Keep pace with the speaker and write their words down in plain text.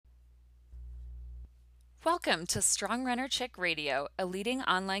Welcome to Strong Runner Chick Radio, a leading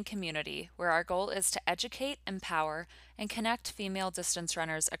online community where our goal is to educate, empower, and connect female distance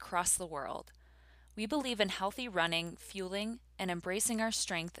runners across the world. We believe in healthy running, fueling, and embracing our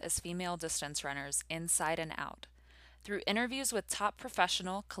strength as female distance runners inside and out. Through interviews with top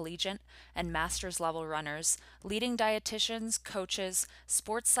professional, collegiate, and master's level runners, leading dietitians, coaches,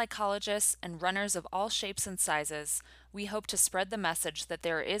 sports psychologists, and runners of all shapes and sizes, we hope to spread the message that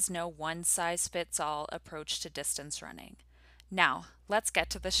there is no one size fits all approach to distance running. Now, let's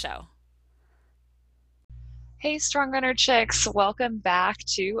get to the show. Hey, Strong Runner Chicks, welcome back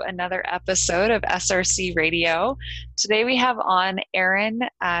to another episode of SRC Radio. Today we have on Erin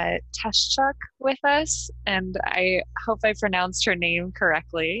Teschuk with us, and I hope I pronounced her name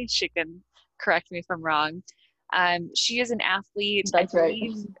correctly. She can correct me if I'm wrong. She is an athlete, I That's right.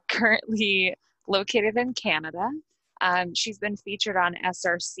 believe, currently located in Canada. She's been featured on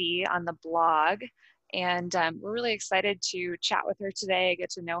SRC on the blog, and we're really excited to chat with her today, get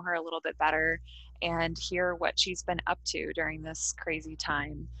to know her a little bit better, and hear what she's been up to during this crazy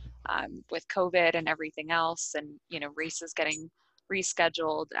time with COVID and everything else, and races getting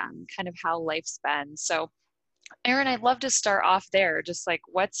rescheduled, kind of how life's been. So, Erin, I'd love to start off there. Just like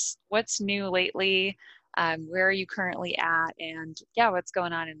what's new lately? Where are you currently at? And yeah, what's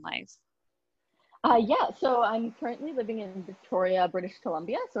going on in life? So I'm currently living in Victoria, British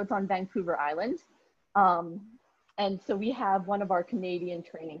Columbia. So it's on Vancouver Island. And so we have one of our Canadian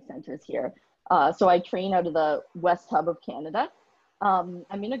training centers here. So I train out of the West Hub of Canada. I'm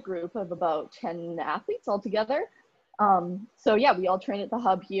in a group of about 10 athletes altogether. So yeah, we all train at the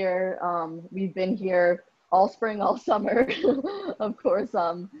hub here. We've been here all spring, all summer, of course,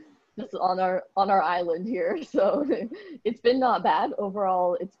 just on our island here. So it's been not bad.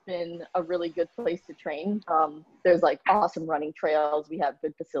 Overall, it's been a really good place to train. There's like awesome running trails. We have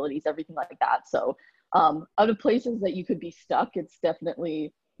good facilities, everything like that. So out of places that you could be stuck, it's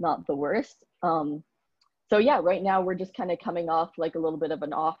definitely not the worst. So yeah, right now we're just kind of coming off like a little bit of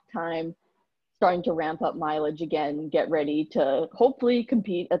an off time, starting to ramp up mileage again, get ready to hopefully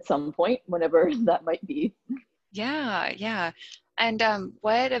compete at some point, whenever that might be. Yeah, yeah. And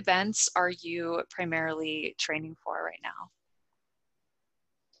what events are you primarily training for right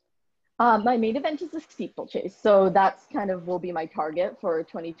now? My main event is the steeplechase, so that's kind of will be my target for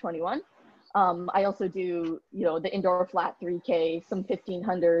 2021. I also do, the indoor flat 3K, some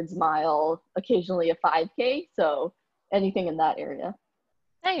 1500s mile, occasionally a 5K, so anything in that area.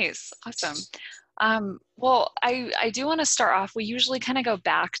 Nice, awesome. Well, I do want to start off. We usually kind of go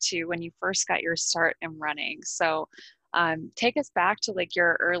back to when you first got your start in running. So take us back to like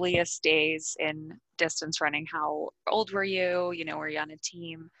your earliest days in distance running. How old were you? Were you on a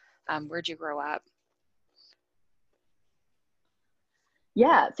team? Where'd you grow up?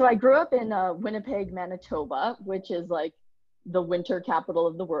 Yeah, so I grew up in Winnipeg, Manitoba, which is like the winter capital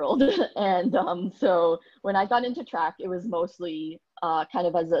of the world. And so when I got into track, it was mostly kind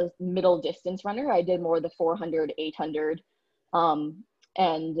of as a middle distance runner. I did more the 400, 800.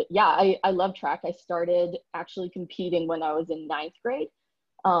 And yeah, I love track. I started actually competing when I was in ninth grade.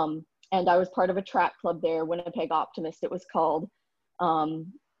 And I was part of a track club there, Winnipeg Optimist, it was called.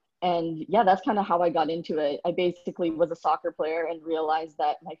 Um, and yeah, that's kind of how I got into it. I basically was a soccer player and realized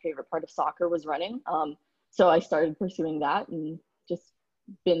that my favorite part of soccer was running. So I started pursuing that and just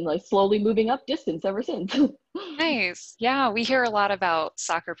been like slowly moving up distance ever since. Nice. Yeah, we hear a lot about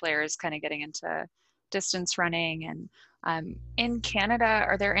soccer players kind of getting into distance running. And in Canada,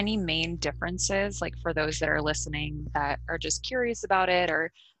 are there any main differences, like for those that are listening that are just curious about it,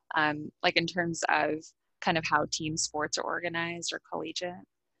 or like in terms of kind of how team sports are organized or collegiate?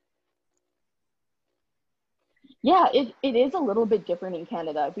 Yeah, it is a little bit different in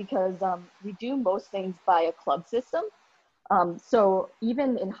Canada because we do most things by a club system. So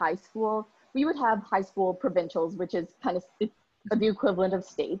even in high school, we would have high school provincials, which is kind of it's the equivalent of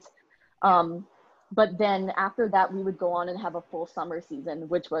states. Um, but then after that, we would go on and have a full summer season,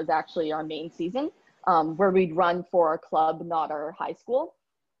 which was actually our main season, where we'd run for our club, not our high school.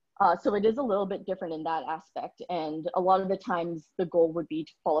 So it is a little bit different in that aspect. And a lot of the times the goal would be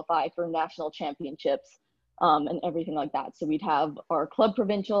to qualify for national championships and everything like that. So we'd have our club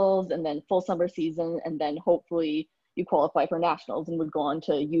provincials and then full summer season, and then hopefully you qualify for nationals and would go on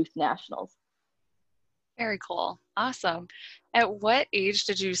to youth nationals. Very cool. Awesome. At what age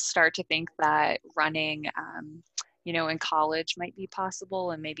did you start to think that running, in college might be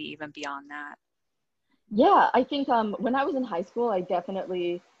possible and maybe even beyond that? Yeah, I think when I was in high school, I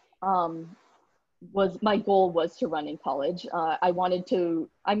definitely um, my goal was to run in college. I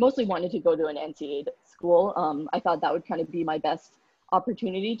mostly wanted to go to an NCAA school. I thought that would kind of be my best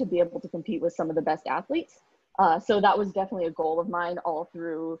opportunity to be able to compete with some of the best athletes. So that was definitely a goal of mine all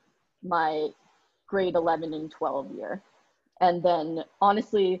through my grade 11 and 12 year. And then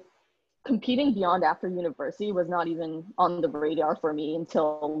honestly, competing beyond after university was not even on the radar for me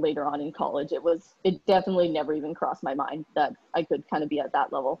until later on in college. It definitely never even crossed my mind that I could kind of be at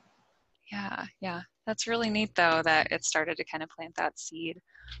that level. Yeah, yeah. That's really neat though that it started to kind of plant that seed.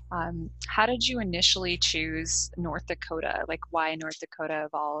 How did you initially choose North Dakota? Like why North Dakota of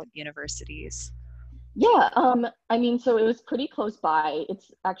all universities? Yeah, I mean, so it was pretty close by.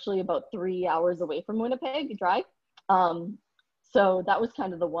 It's actually about 3 hours away from Winnipeg drive. Um, so that was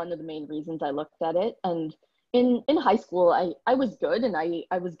kind of the one of the main reasons I looked at it. And in high school, I was good and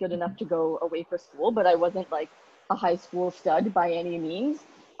I was good enough to go away for school, but I wasn't like a high school stud by any means.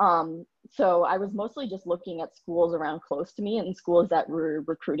 So I was mostly just looking at schools around close to me and schools that were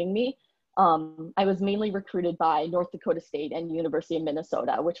recruiting me. I was mainly recruited by North Dakota State and University of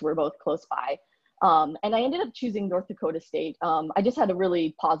Minnesota, which were both close by. And I ended up choosing North Dakota State. I just had a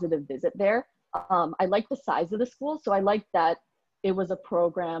really positive visit there. I liked the size of the school, so I liked that it was a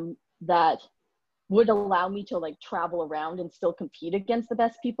program that would allow me to like travel around and still compete against the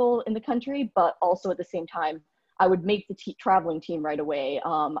best people in the country, but also at the same time, I would make the traveling team right away.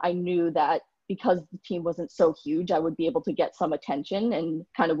 I knew that because the team wasn't so huge, I would be able to get some attention and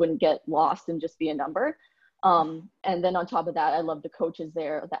kind of wouldn't get lost and just be a number. And then on top of that, I love the coaches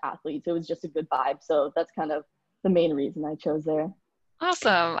there, the athletes. It was just a good vibe. So that's kind of the main reason I chose there.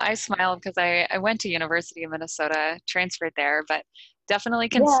 Awesome. I smiled because I went to University of Minnesota, transferred there, but definitely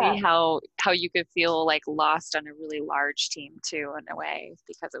can see Yeah, how you could feel like lost on a really large team too in a way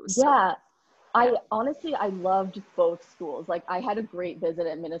because it was so yeah. yeah. I honestly, I loved both schools. Like I had a great visit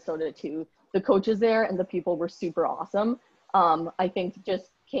at Minnesota too. The coaches there and the people were super awesome. I think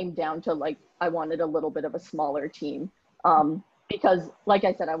just came down to like I wanted a little bit of a smaller team. Because like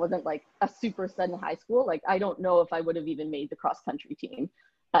I said, I wasn't like a super stud in high school. Like I don't know if I would have even made the cross country team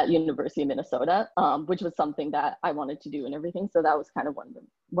at University of Minnesota, which was something that I wanted to do and everything. So that was kind of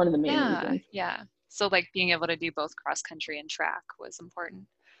one of the main Yeah, reasons. yeah. So like being able to do both cross country and track was important.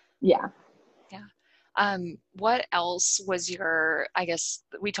 Yeah. Yeah. What else was your, I guess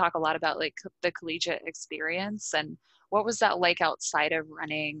we talk a lot about like the collegiate experience and what was that like outside of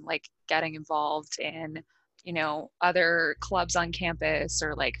running, like getting involved in, other clubs on campus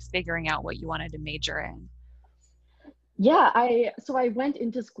or like figuring out what you wanted to major in? Yeah, I went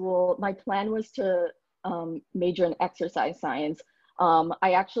into school. My plan was to major in exercise science.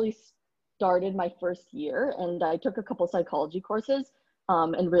 I actually started my first year and I took a couple psychology courses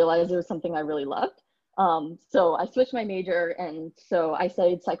and realized it was something I really loved. So I switched my major and so I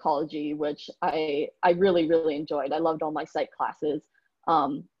studied psychology, which I really really enjoyed. I loved all my psych classes.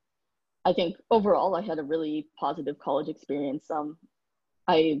 Um, I think overall I had a really positive college experience.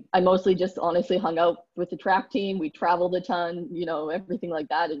 I mostly just honestly hung out with the track team. We traveled a ton, everything like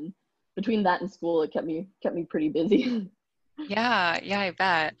that. And between that and school, it kept me pretty busy. Yeah, yeah, I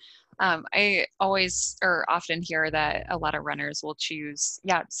bet. I always or often hear that a lot of runners will choose,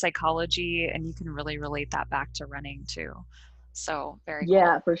 yeah, psychology, and you can really relate that back to running too. So very cool.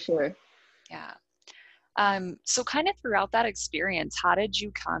 Yeah, for sure. Yeah. So kind of throughout that experience, how did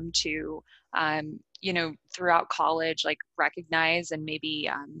you come to, throughout college, like recognize and maybe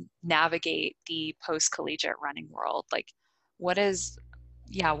navigate the post-collegiate running world? Like, what is,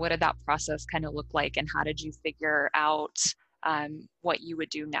 yeah, what did that process kind of look like, and how did you figure out what you would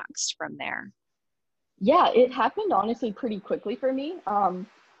do next from there? Yeah, it happened honestly pretty quickly for me.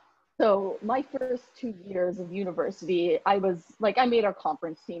 So my first 2 years of university, I was like, I made our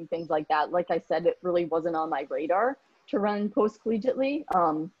conference team, things like that. Like I said, it really wasn't on my radar to run post collegiately.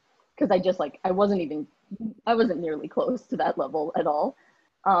 Because I just like, I wasn't nearly close to that level at all.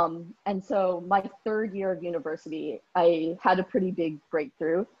 And so my third year of university, I had a pretty big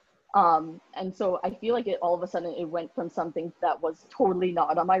breakthrough. And so I feel like it all of a sudden it went from something that was totally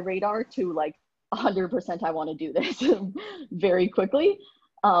not on my radar to like 100% I want to do this very quickly.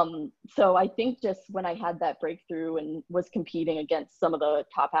 So I think just when I had that breakthrough and was competing against some of the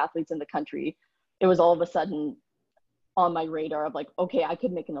top athletes in the country, it was all of a sudden on my radar of like, okay, I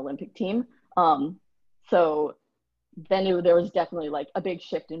could make an Olympic team. So then there was definitely like a big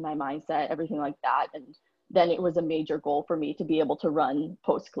shift in my mindset, everything like that. And then it was a major goal for me to be able to run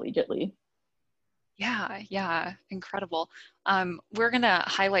post collegiately. Yeah, yeah, incredible. We're gonna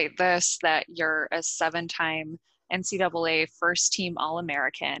highlight this that you're a seven-time NCAA first team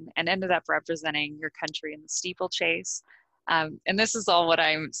All-American and ended up representing your country in the steeplechase. And this is all what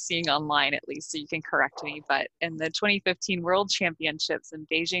I'm seeing online, at least, so you can correct me. But in the 2015 World Championships in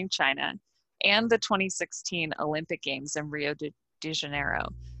Beijing, China, and the 2016 Olympic Games in de Janeiro.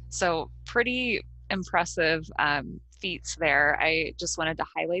 So pretty impressive feats there. I just wanted to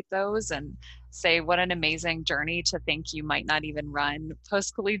highlight those and say what an amazing journey to think you might not even run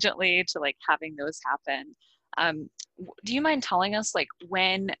post collegiately to like having those happen. Do you mind telling us like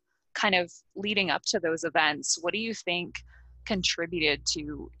when kind of leading up to those events, what do you think contributed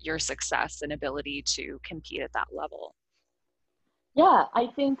to your success and ability to compete at that level? Yeah, I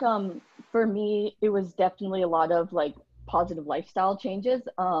think for me, it was definitely a lot of like positive lifestyle changes.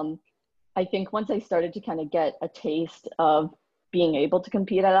 I think once I started to kind of get a taste of being able to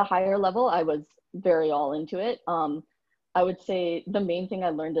compete at a higher level, I was very all into it. I would say the main thing I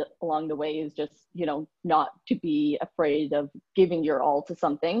learned along the way is just, you know, not to be afraid of giving your all to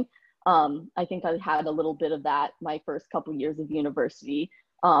something. I think I had a little bit of that my first couple years of university.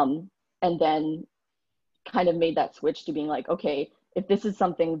 And then kind of made that switch to being like, okay, if this is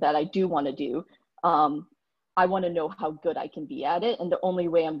something that I do want to do, I want to know how good I can be at it. And the only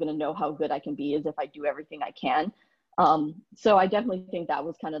way I'm going to know how good I can be is if I do everything I can. So I definitely think that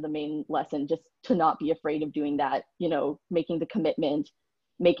was kind of the main lesson, just to not be afraid of doing that, you know, making the commitment,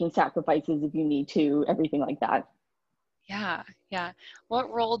 making sacrifices if you need to, everything like that. Yeah, yeah. What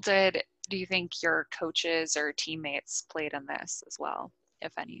role do you think your coaches or teammates played in this as well,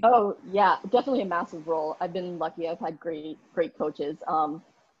 if any? Oh yeah, definitely a massive role. I've been lucky. I've had great coaches.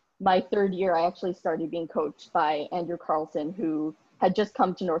 My third year, I actually started being coached by Andrew Carlson, who had just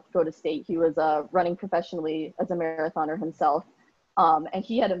come to North Dakota State. He was running professionally as a marathoner himself. And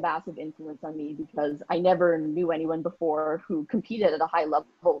he had a massive influence on me because I never knew anyone before who competed at a high level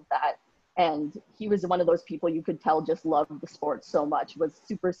of that. And he was one of those people you could tell just loved the sport so much, was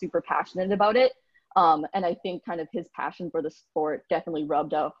super, super passionate about it. And I think kind of his passion for the sport definitely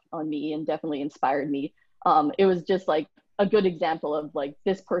rubbed off on me and definitely inspired me. It was just like a good example of like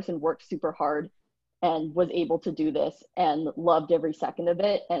this person worked super hard and was able to do this and loved every second of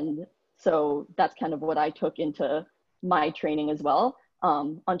it. And so that's kind of what I took into my training as well.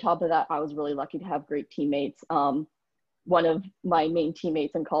 On top of that, I was really lucky to have great teammates. One of my main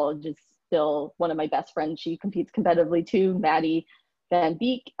teammates in college is still one of my best friends. She competes competitively too, Maddie Van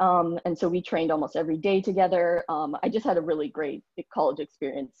Beek. And so we trained almost every day together. I just had a really great college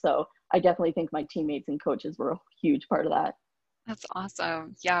experience. So I definitely think my teammates and coaches were a huge part of that. That's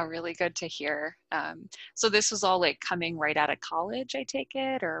awesome. Yeah, really good to hear. So this was all like coming right out of college, I take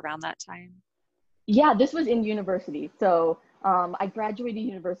it, or around that time? Yeah, this was in university. So I graduated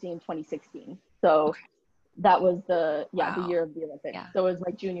university in 2016. So Okay. that was the Wow. year of the Olympics. Yeah, So it was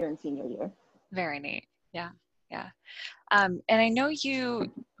my junior and senior year. very neat. Yeah, yeah. And I know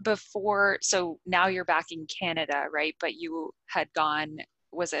you before, so now you're back in Canada, right? But you had gone,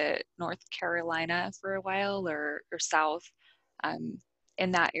 was it North Carolina for a while or South um,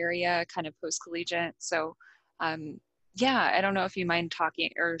 in that area, kind of post-collegiate? So, um, yeah, I don't know if you mind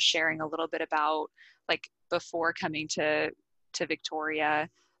talking or sharing a little bit about like before coming to Victoria.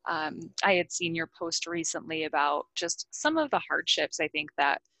 I had seen your post recently about just some of the hardships I think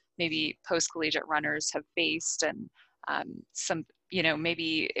that maybe post-collegiate runners have faced and some, you know,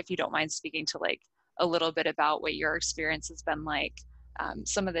 maybe if you don't mind speaking to like a little bit about what your experience has been like,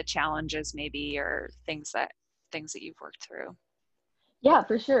 some of the challenges maybe or things that you've worked through. Yeah,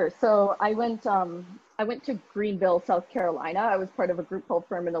 for sure. So I went to Greenville, South Carolina. I was part of a group called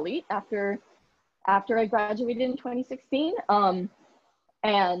Furman Elite after I graduated in 2016.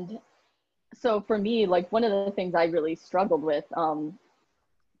 And so for me, like one of the things I really struggled with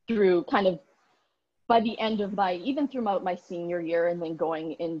through kind of by the end of my even throughout my senior year and then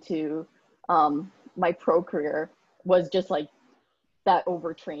going into my pro career was just like that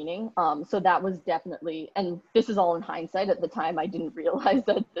overtraining. So that was definitely, and this is all in hindsight. At the time, I didn't realize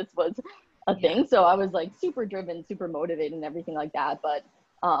that this was a Yeah. thing. So I was like super driven, super motivated, and everything like that. But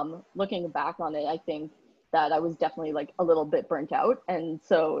looking back on it, I think that I was definitely like a little bit burnt out. And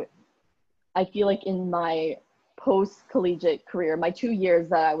so I feel like in my post collegiate career, my 2 years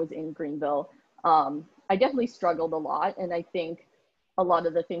that I was in Greenville, I definitely struggled a lot. And I think a lot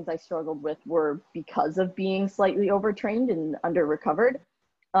of the things I struggled with were because of being slightly overtrained and under recovered.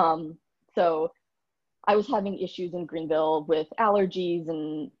 Um, so I was having issues in Greenville with allergies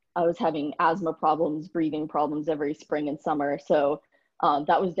and I was having asthma problems, breathing problems every spring and summer. So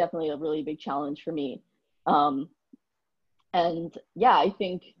that was definitely a really big challenge for me. Um, and yeah, I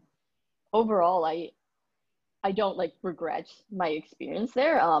think overall, I don't like regret my experience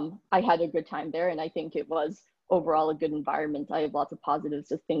there. I had a good time there, and I think it was overall a good environment. I have lots of positives,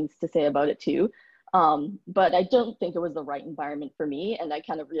 just things to say about it too. But I don't think it was the right environment for me, and I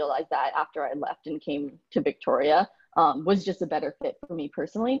kind of realized that after I left and came to Victoria, was just a better fit for me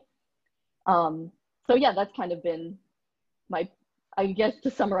personally. Um, so yeah, that's kind of been my I guess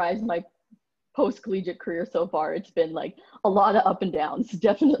to summarize my post-collegiate career so far, it's been like a lot of up and downs,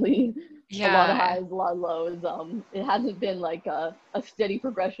 definitely a lot of Yeah. highs, a lot of lows. It hasn't been like a steady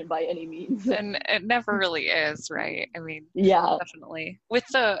progression by any means. And it never really is, right? I mean, Yeah. definitely. With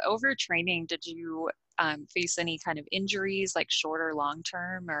the overtraining, did you face any kind of injuries, like short or long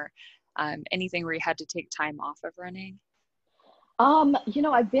term, or anything where you had to take time off of running?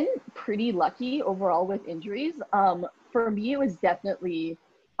 I've been pretty lucky overall with injuries. For me, it was definitely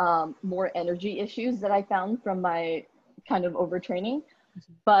more energy issues that I found from my kind of overtraining.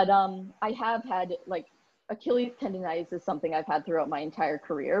 Mhm. But I have had like Achilles tendonitis is something I've had throughout my entire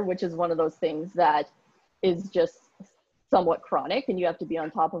career, which is one of those things that is just somewhat chronic and you have to be on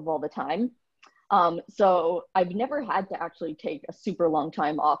top of all the time. So I've never had to actually take a super long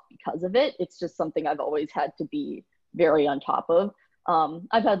time off because of it. It's just something I've always had to be very on top of.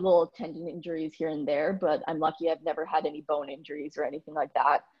 I've had little tendon injuries here and there, but I'm lucky I've never had any bone injuries or anything like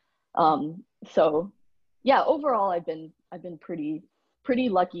that. So yeah, overall I've been pretty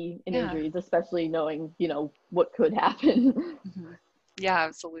lucky in Yeah. injuries, especially knowing, what could happen. Mhm. Yeah,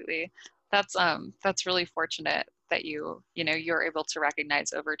 absolutely. That's really fortunate that you're able to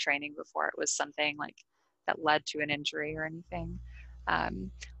recognize overtraining before it was something like that led to an injury or anything.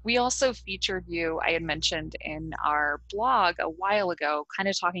 Um, we also featured you, I had mentioned in our blog a while ago, kind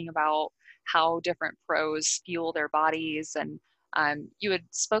of talking about how different pros fuel their bodies, and you had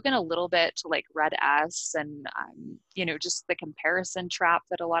spoken a little bit to like Red S and just the comparison trap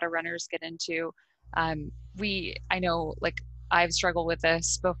that a lot of runners get into. I know like I've struggled with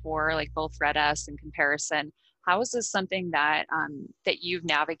this before, like both Red S and comparison. How is this something that you've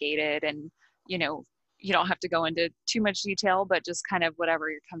navigated? And you know, you don't have to go into too much detail, but just kind of whatever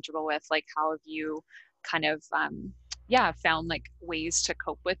you're comfortable with. Like, how have you kind of, yeah, found like ways to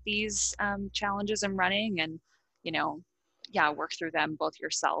cope with these challenges in running, and you know, yeah, work through them both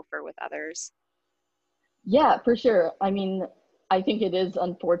yourself or with others. Yeah, for sure. I mean, I think it is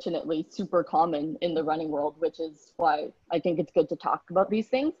unfortunately super common in the running world, which is why I think it's good to talk about these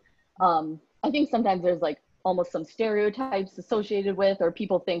things. I think sometimes there's like almost some stereotypes associated with, or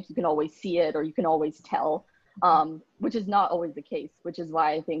people think you can always see it or you can always tell, which is not always the case, which is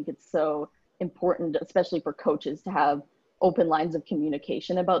why I think it's so important, especially for coaches, to have open lines of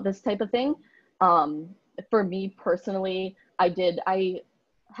communication about this type of thing. Um, for me personally, I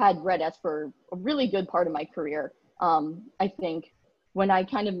had Red S for a really good part of my career. I think when I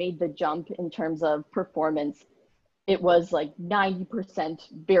kind of made the jump in terms of performance, it was like 90%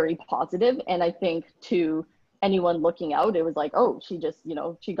 very positive. And I think to anyone looking out, it was like, oh, she just,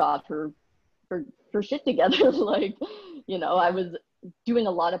 she got her, her shit together. Like, I Yeah. was doing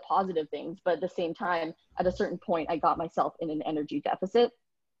a lot of positive things, but at the same time, at a certain point, I got myself in an energy deficit.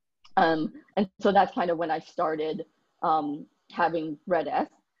 And so that's kind of when I started having Red S.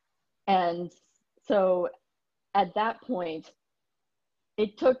 And so at that point,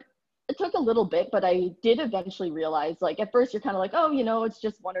 it took it took a little bit, but I did eventually realize, like at first you're kind of like, oh, it's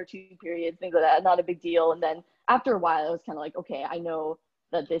just one or two periods, things like that, not a big deal. And then after a while, I was kind of like, okay, I know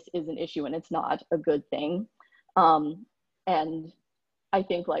that this is an issue and it's not a good thing. Um, and I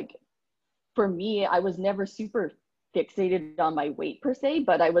think like for me, I was never super fixated on my weight per se,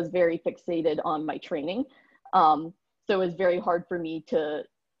 but I was very fixated on my training. So it was very hard for me to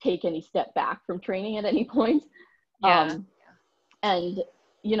take any step back from training at any point. Yeah. Um, and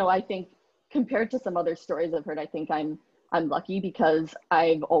I think compared to some other stories I've heard, I think I'm lucky because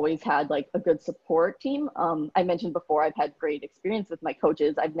I've always had like a good support team. I mentioned before I've had great experience with my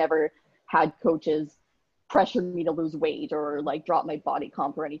coaches. I've never had coaches pressure me to lose weight or like drop my body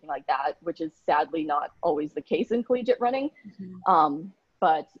comp or anything like that, which is sadly not always the case in collegiate running. Mhm.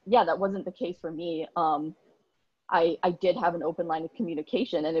 But yeah, that wasn't the case for me. I did have an open line of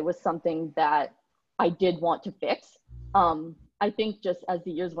communication, and it was something that I did want to fix. I think just as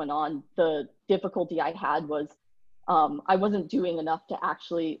the years went on, the difficulty I had was I wasn't doing enough to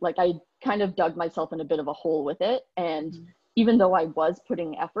actually, like, I kind of dug myself in a bit of a hole with it. And Mhm. even though I was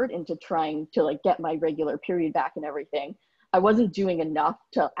putting effort into trying to like get my regular period back and everything, I wasn't doing enough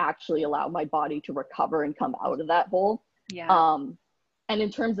to actually allow my body to recover and come out of that hole. Yeah. Um, and in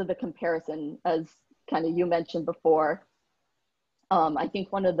terms of the comparison, as kind of you mentioned before, I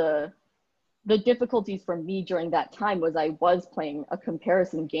think one of the difficulties for me during that time was I was playing a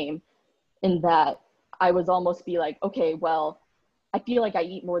comparison game in that I was almost be like, okay, well, I feel like I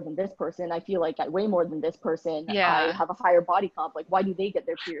eat more than this person. I feel like I weigh more than this person. I Yeah. have a higher body comp. Like, why do they get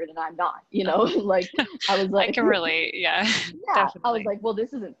their period and I'm not? Like, I was I like, can relate. Yeah, yeah, I was definitely. like, well,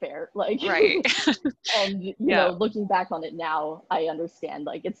 this isn't fair. Like, Right. and Yeah. looking back on it now, I understand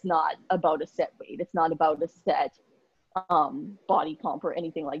like it's not about a set weight. It's not about a set body comp or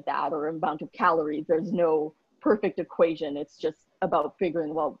anything like that, or amount of calories. There's no perfect equation. It's just about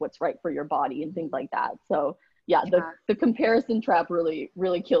figuring out what's right for your body and things like that. So yeah, Yeah, the comparison trap really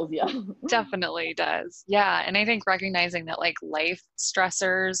kills you. definitely does. Yeah. And I think recognizing that like life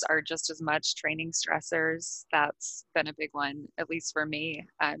stressors are just as much training stressors, that's been a big one, at least for me,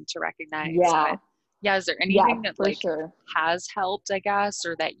 to recognize. But Yeah, yeah, is there yeah, anything that for like sure. has helped, I guess,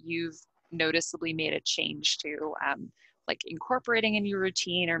 or that you've noticeably made a change to, like incorporating in your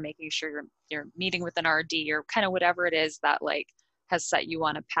routine or making sure you're meeting with an RD or kind of whatever it is that like has set you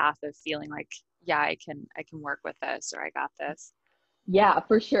on a path of feeling like, yeah, I can work with this or I got this. Yeah,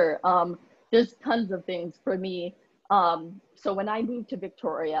 for sure. There's tons of things for me. So when I moved to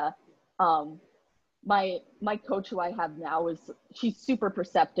Victoria, um, my coach who I have now she's super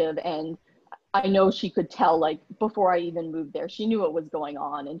perceptive, and I know she could tell like before I even moved there, she knew what was going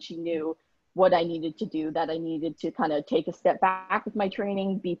on, and she knew what I needed to do, that I needed to kind of take a step back with my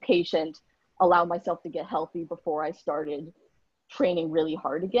training, be patient, allow myself to get healthy before I started training really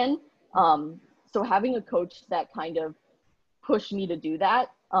hard again. Um, so having a coach that kind of pushed me to do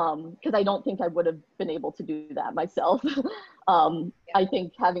that, because I don't think I would have been able to do that myself. I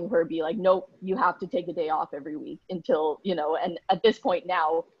think having her be like, nope, you have to take a day off every week until, and at this point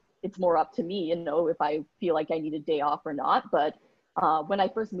now, it's more up to me, if I feel like I need a day off or not. But when I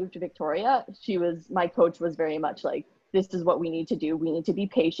first moved to Victoria, my coach was very much like, this is what we need to do. We need to be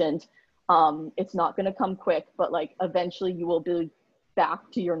patient. It's not going to come quick, but like eventually you will be back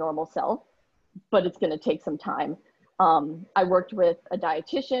to your normal self, but it's going to take some time. I worked with a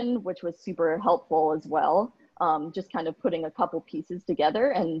dietitian, which was super helpful as well. Just kind of putting a couple pieces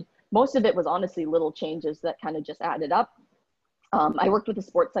together. And most of it was honestly little changes that kind of just added up. I worked with a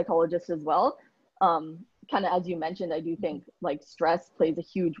sports psychologist as well. Kind of as you mentioned, I do think like stress plays a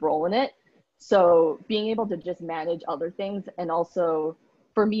huge role in it. So being able to just manage other things, and also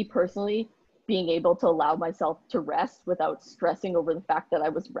for me personally, being able to allow myself to rest without stressing over the fact that I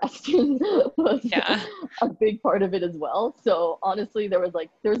was resting was Yeah. a big part of it as well. So honestly,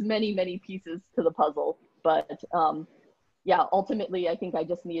 there's many pieces to the puzzle, but yeah, ultimately, I think I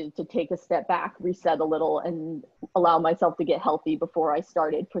just needed to take a step back, reset a little, and allow myself to get healthy before I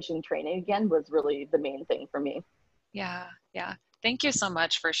started pushing training again was really the main thing for me. Yeah. Yeah. Thank you so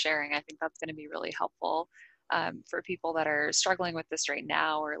much for sharing. I think that's going to be really helpful for people that are struggling with this right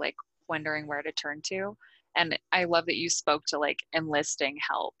now or like wondering where to turn to. And I love that you spoke to like enlisting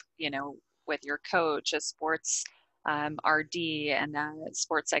help, with your coach, a sports RD, and a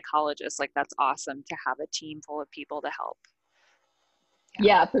sports psychologist. Like that's awesome to have a team full of people to help.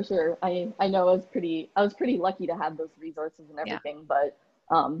 Yeah. Yeah, for sure. I know I was pretty lucky to have those resources and Yeah. everything, but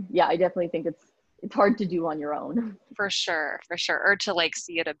yeah, I definitely think it's hard to do on your own. For sure. For sure. Or to like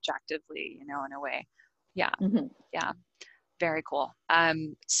see it objectively, in a way. Yeah. Mhm. Yeah. Very cool.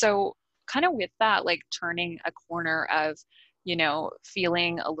 So kind of with that, like turning a corner of,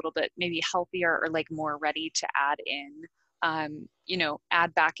 feeling a little bit maybe healthier or like more ready to add in,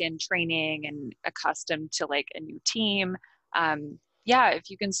 add back in training and accustomed to like a new team. Yeah, if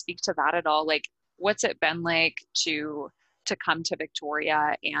you can speak to that at all, like what's it been like to come to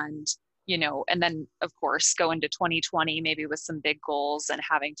Victoria and and then of course go into 2020 maybe with some big goals and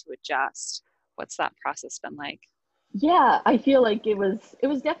having to adjust. What's that process been like? Yeah, I feel like it was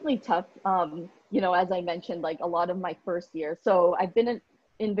definitely tough. As I mentioned, like a lot of my first year. So I've been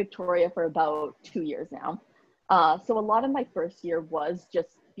in Victoria for about 2 years now. So a lot of my first year was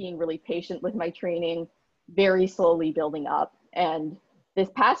just being really patient with my training, very slowly building up. And this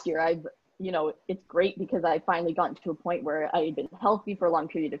past year, it's great because I finally gotten to a point where I had been healthy for a long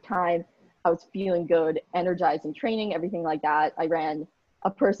period of time. I was feeling good, energized in training, everything like that. I ran a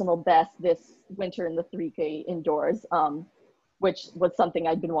personal best this winter in the 3K indoors, which was something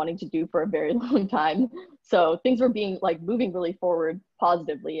I'd been wanting to do for a very long time. So things were being like moving really forward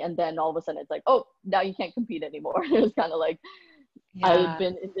positively. And then all of a sudden it's like, oh, now you can't compete anymore. It was kind of like I had Yeah.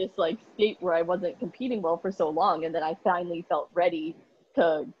 been in this like state where I wasn't competing well for so long. And then I finally felt ready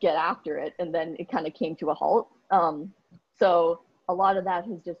to get after it. And then it kind of came to a halt. So a lot of that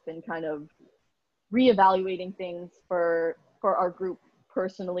has just been kind of reevaluating things for our group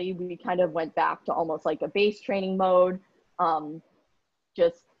personally. We kind of went back to almost like a base training mode. Um,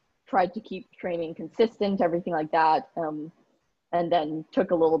 just tried to keep training consistent, everything like that. And then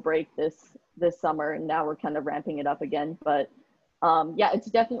took a little break this summer, and now we're kind of ramping it up again. But yeah, it's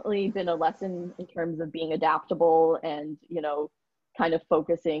definitely been a lesson in terms of being adaptable and kind of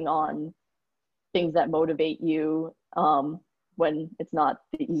focusing on things that motivate you when it's not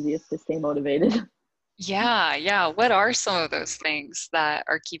the easiest to stay motivated. Yeah, yeah. What are some of those things that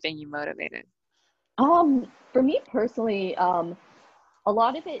are keeping you motivated? For me personally, a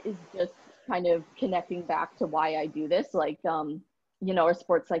lot of it is just kind of connecting back to why I do this. Like, our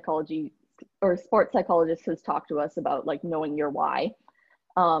sports psychologist has talked to us about like knowing your why.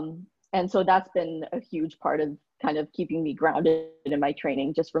 And so that's been a huge part of kind of keeping me grounded in my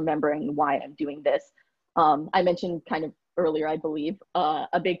training, just remembering why I'm doing this. I mentioned kind of earlier, I believe,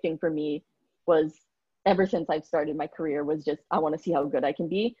 a big thing for me was ever since I've started my career was just, I want to see how good I can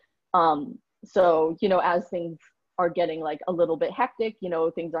be. So, as things are getting like a little bit hectic,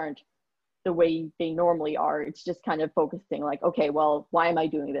 things aren't the way they normally are. It's just kind of focusing like, okay, well, why am I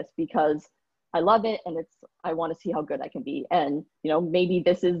doing this? Because I love it and I want to see how good I can be. And, maybe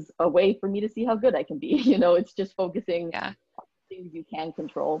this is a way for me to see how good I can be. It's just focusing Yeah. on things you can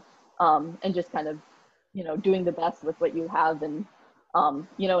control, and just kind of, doing the best with what you have. And,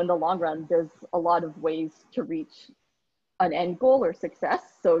 in the long run, there's a lot of ways to reach an end goal or success.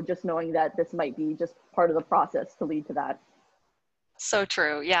 So just knowing that this might be just part of the process to lead to that. So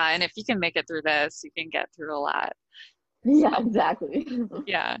true. Yeah. And if you can make it through this, you can get through a lot. Yeah, So exactly.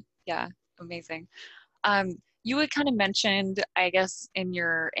 yeah, yeah, amazing. You had kind of mentioned, I guess, in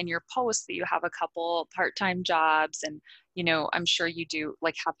your post that you have a couple part-time jobs, and I'm sure you do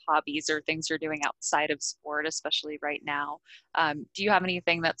like have hobbies or things you're doing outside of sport, especially right now. Do you have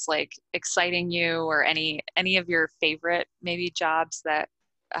anything that's like exciting you, or any of your favorite maybe jobs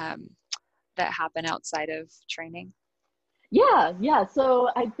um, that happen outside of training? Yeah. So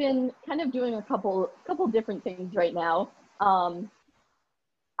I've been kind of doing a couple different things right now. Um,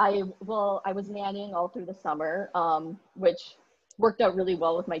 I was nannying all through the summer, which worked out really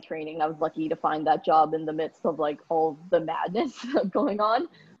well with my training. I was lucky to find that job in the midst of like all the madness going on.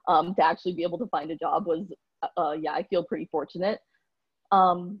 To actually be able to find a job was, yeah, I feel pretty fortunate.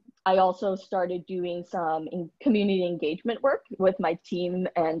 I also started doing some community engagement work with my team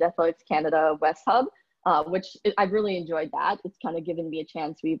and Athletics Canada West Hub, which I've really enjoyed that. It's kind of given me a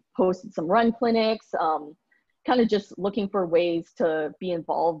chance. We've hosted some run clinics, kind of just looking for ways to be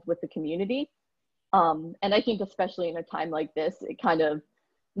involved with the community. And I think especially in a time like this, it kind of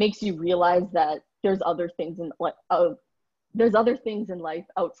makes you realize that there's other things in life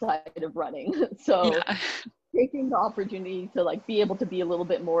outside of running. So Yeah. taking the opportunity to like be able to be a little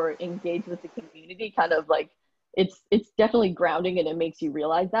bit more engaged with the community, kind of like it's definitely grounding and it makes you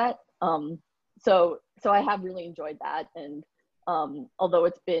realize that. So I have really enjoyed that. And although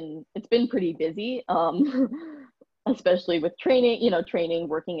it's been pretty busy, especially with training, training,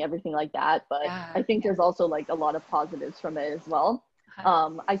 working, everything like that. But Yeah. I think there's also like a lot of positives from it as well.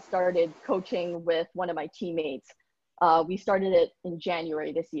 Uh-huh. I started coaching with one of my teammates. We started it in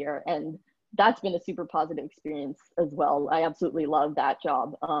January this year, and that's been a super positive experience as well. I absolutely love that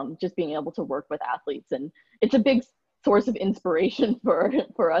job. Just being able to work with athletes, and it's a big source of inspiration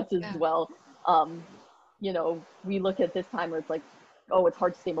for us as Yeah. well. We look at this time where it's like, oh, it's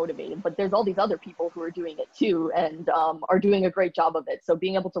hard to stay motivated, but there's all these other people who are doing it too, and are doing a great job of it. So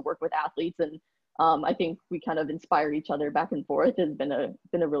being able to work with athletes, and I think we kind of inspire each other back and forth, has been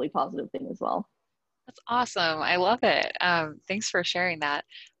a really positive thing as well. That's awesome. I love it. Thanks for sharing that.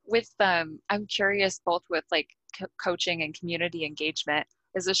 I'm curious both with like coaching and community engagement.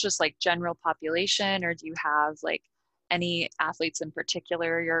 Is this just like general population, or do you have like any athletes in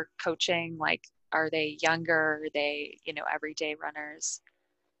particular you're coaching? Like, are they younger? Are they, everyday runners?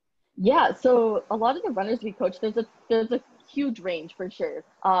 Yeah, so a lot of the runners we coach, there's a huge range for sure.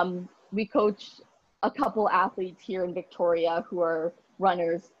 We coach a couple athletes here in Victoria who are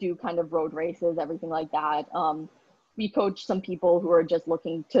runners, do kind of road races, everything like that. We coach some people who are just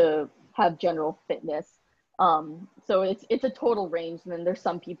looking to have general fitness. So it's a total range. And then there's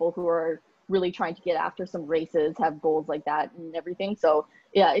some people who are really trying to get after some races, have goals like that and everything. So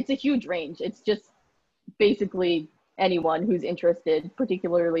yeah, it's a huge range. It's just basically anyone who's interested,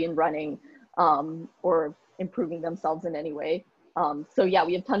 particularly in running, or improving themselves in any way. So yeah,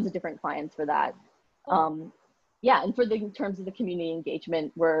 we have tons of different clients for that. Cool. Um, yeah, and in terms of the community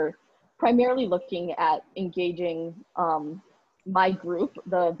engagement, we're primarily looking at engaging, my group,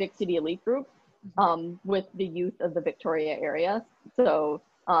 the Vic City Elite group, Mhm. with the youth of the Victoria area. So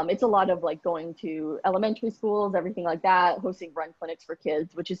it's a lot of like going to elementary schools, everything like that, hosting run clinics for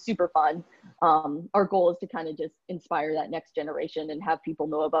kids, which is super fun. Our goal is to kind of just inspire that next generation and have people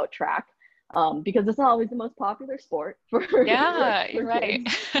know about track, because it's not always the most popular sport for Yeah, you're for right.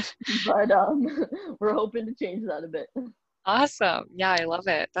 kids, but we're hoping to change that a bit. Awesome. Yeah, I love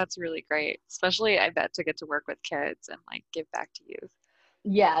it. That's really great. Especially, I bet, to get to work with kids and like give back to youth.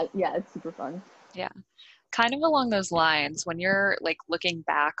 Yeah, it's super fun. Yeah. Kind of along those lines, when you're like looking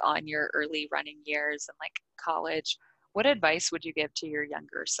back on your early running years and like college, what advice would you give to your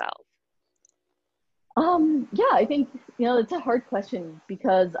younger self? Yeah, I think, it's a hard question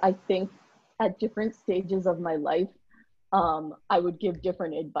because I think at different stages of my life, I would give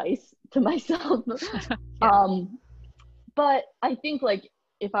different advice to myself. Yeah. um, but I think like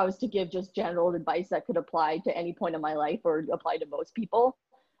if I was to give just general advice that could apply to any point of my life or apply to most people,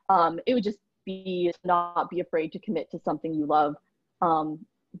 it would just be to not be afraid to commit to something you love. Um,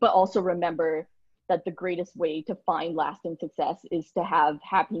 but also remember that the greatest way to find lasting success is to have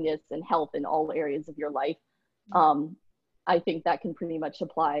happiness and health in all areas of your life. Um, I think that can pretty much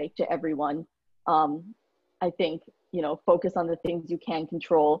apply to everyone. Um, I think, focus on the things you can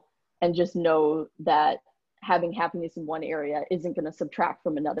control and just know that having happiness in one area isn't going to subtract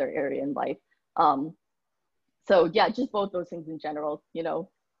from another area in life. Um, so yeah, just both those things in general.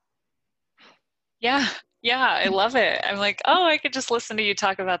 Yeah, yeah, I love it. I'm like, oh, I could just listen to you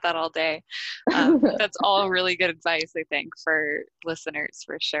talk about that all day. That's all really good advice, I think, for listeners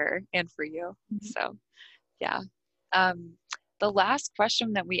for sure, and for you. So, yeah. Um, the last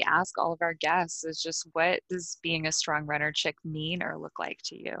question that we ask all of our guests is just what does being a strong runner chick mean or look like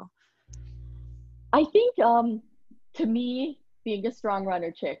to you? I think to me, being a strong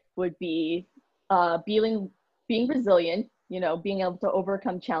runner chick would be being resilient, being able to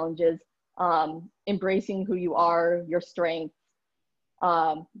overcome challenges, embracing who you are, your strengths,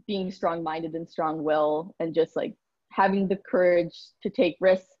 being strong minded and strong will, and just like having the courage to take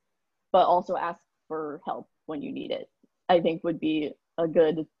risks, but also ask for help when you need it. I think would be a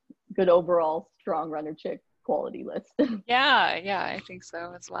good overall strong runner chick quality list. Yeah, yeah, I think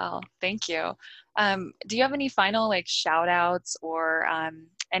so as well. Thank you. Do you have any final like shout outs or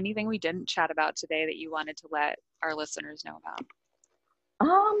anything we didn't chat about today that you wanted to let our listeners know about?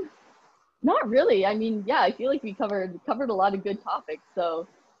 um, Not really. I mean, yeah, I feel like we covered a lot of good topics. So,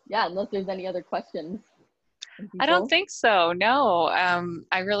 yeah, unless there's any other questions from I don't people. think so. No.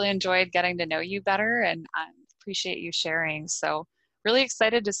 I really enjoyed getting to know you better and appreciate you sharing. So, really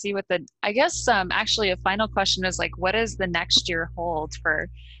excited to see what I guess, actually, a final question is like, what does the next year hold for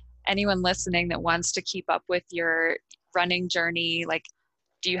anyone listening that wants to keep up with your running journey? Like,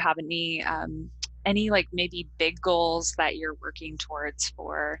 do you have any like maybe big goals that you're working towards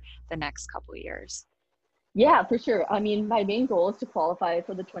for the next couple of years? Yeah, for sure. I mean, my main goal is to qualify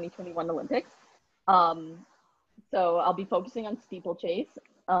for the 2021 Olympics. Um, so I'll be focusing on steeplechase.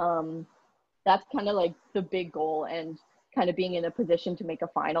 Um, that's kind of like the big goal and kind of being in a position to make a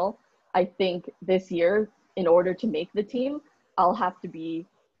final. I think this year, in order to make the team, I'll have to be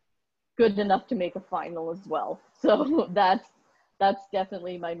good enough to make a final as well. So that's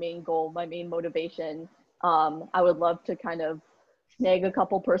definitely my main goal, my main motivation. I would love to kind of snag a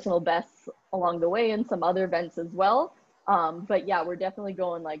couple personal bests along the way in some other events as well. But yeah, we're definitely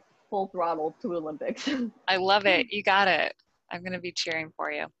going like full throttle to Olympics. I love it. You got it. I'm going to be cheering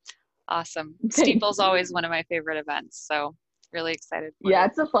for you. Awesome. Thanks. Steeple's always one of my favorite events, so really excited for Yeah, you.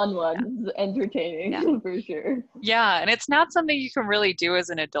 it's a fun Yeah. one. It's Yeah. entertaining for sure. Yeah, and it's not something you can really do as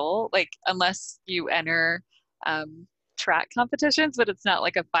an adult, like unless you enter um, track competitions, but it's not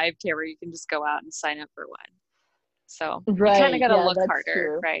like a 5K where you can just go out and sign up for one. So you kind of Right. got to Yeah, look that's harder,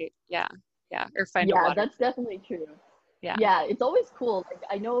 true. right? Yeah. Yeah. Or find a Yeah, water that's group. definitely true. Yeah. Yeah, it's always cool. Like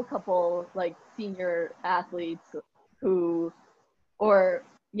I know a couple like senior athletes who or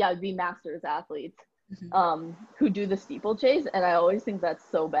yeah, the masters athletes Mhm. who do the steeplechase and I always think that's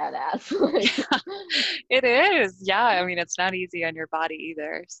so badass. Like It is. Yeah. I mean, it's not easy on your body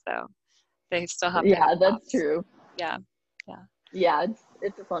either. So they still have to have yeah, that's props. true. Yeah. Yeah. Yeah,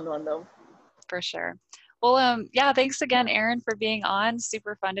 it's a fun one though. For sure. Well, yeah, thanks again, Erin, for being on.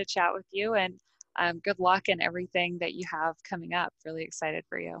 Super fun to chat with you, and good luck in everything that you have coming up. Really excited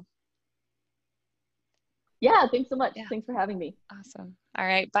for you. Yeah, thanks so much. Yeah, Thanks for having me. awesome. All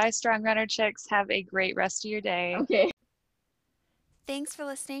right, bye, Strong Runner Chicks. Have a great rest of your day. Okay. Thanks for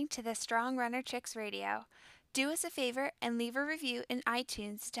listening to the Strong Runner Chicks Radio. Do us a favor and leave a review in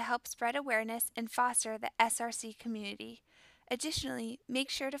iTunes to help spread awareness and foster the SRC community. Additionally, make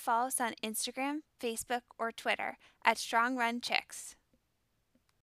sure to follow us on Instagram, Facebook, or Twitter at Strong Run Chicks.